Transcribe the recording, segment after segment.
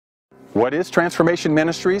What is Transformation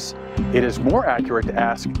Ministries? It is more accurate to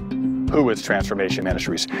ask, who is Transformation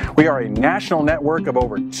Ministries? We are a national network of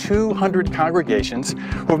over 200 congregations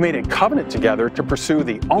who have made a covenant together to pursue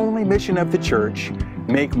the only mission of the church: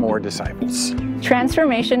 make more disciples.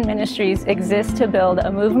 Transformation Ministries exists to build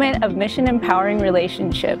a movement of mission-empowering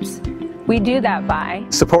relationships. We do that by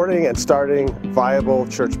supporting and starting viable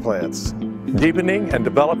church plants, deepening and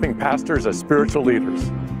developing pastors as spiritual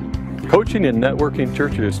leaders, coaching and networking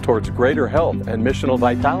churches towards greater health and missional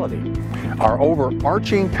vitality. Our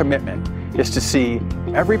overarching commitment is to see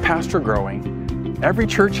every pastor growing, every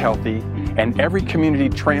church healthy, and every community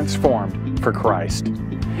transformed for Christ.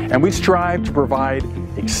 And we strive to provide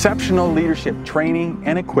exceptional leadership training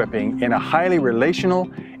and equipping in a highly relational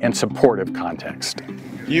and supportive context.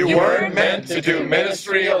 You weren't meant to do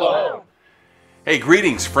ministry alone. Hey,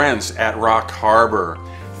 greetings friends at Rock Harbor.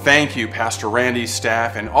 Thank you, Pastor Randy's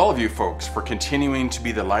staff, and all of you folks for continuing to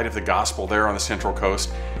be the light of the gospel there on the Central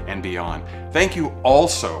Coast and beyond. Thank you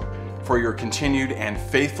also for your continued and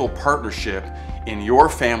faithful partnership in your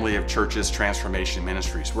family of churches, Transformation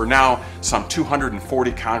Ministries. We're now some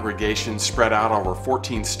 240 congregations spread out over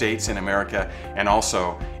 14 states in America and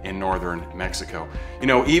also in northern Mexico. You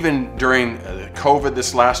know, even during COVID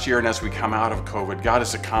this last year and as we come out of COVID, God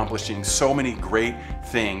is accomplishing so many great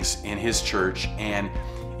things in His church and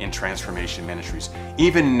in Transformation Ministries.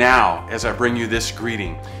 Even now, as I bring you this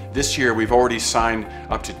greeting, this year we've already signed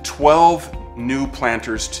up to 12 new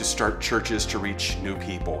planters to start churches to reach new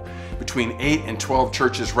people. Between 8 and 12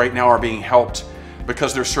 churches right now are being helped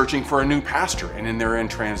because they're searching for a new pastor and they're in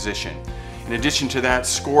transition. In addition to that,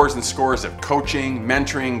 scores and scores of coaching,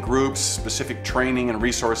 mentoring groups, specific training and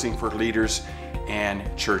resourcing for leaders and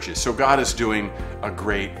churches. So God is doing a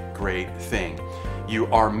great thing. You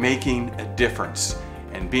are making a difference,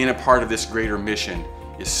 and being a part of this greater mission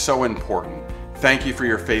is so important. Thank you for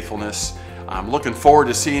your faithfulness. I'm looking forward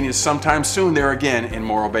to seeing you sometime soon there again in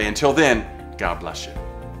Morro Bay. Until then, God bless you.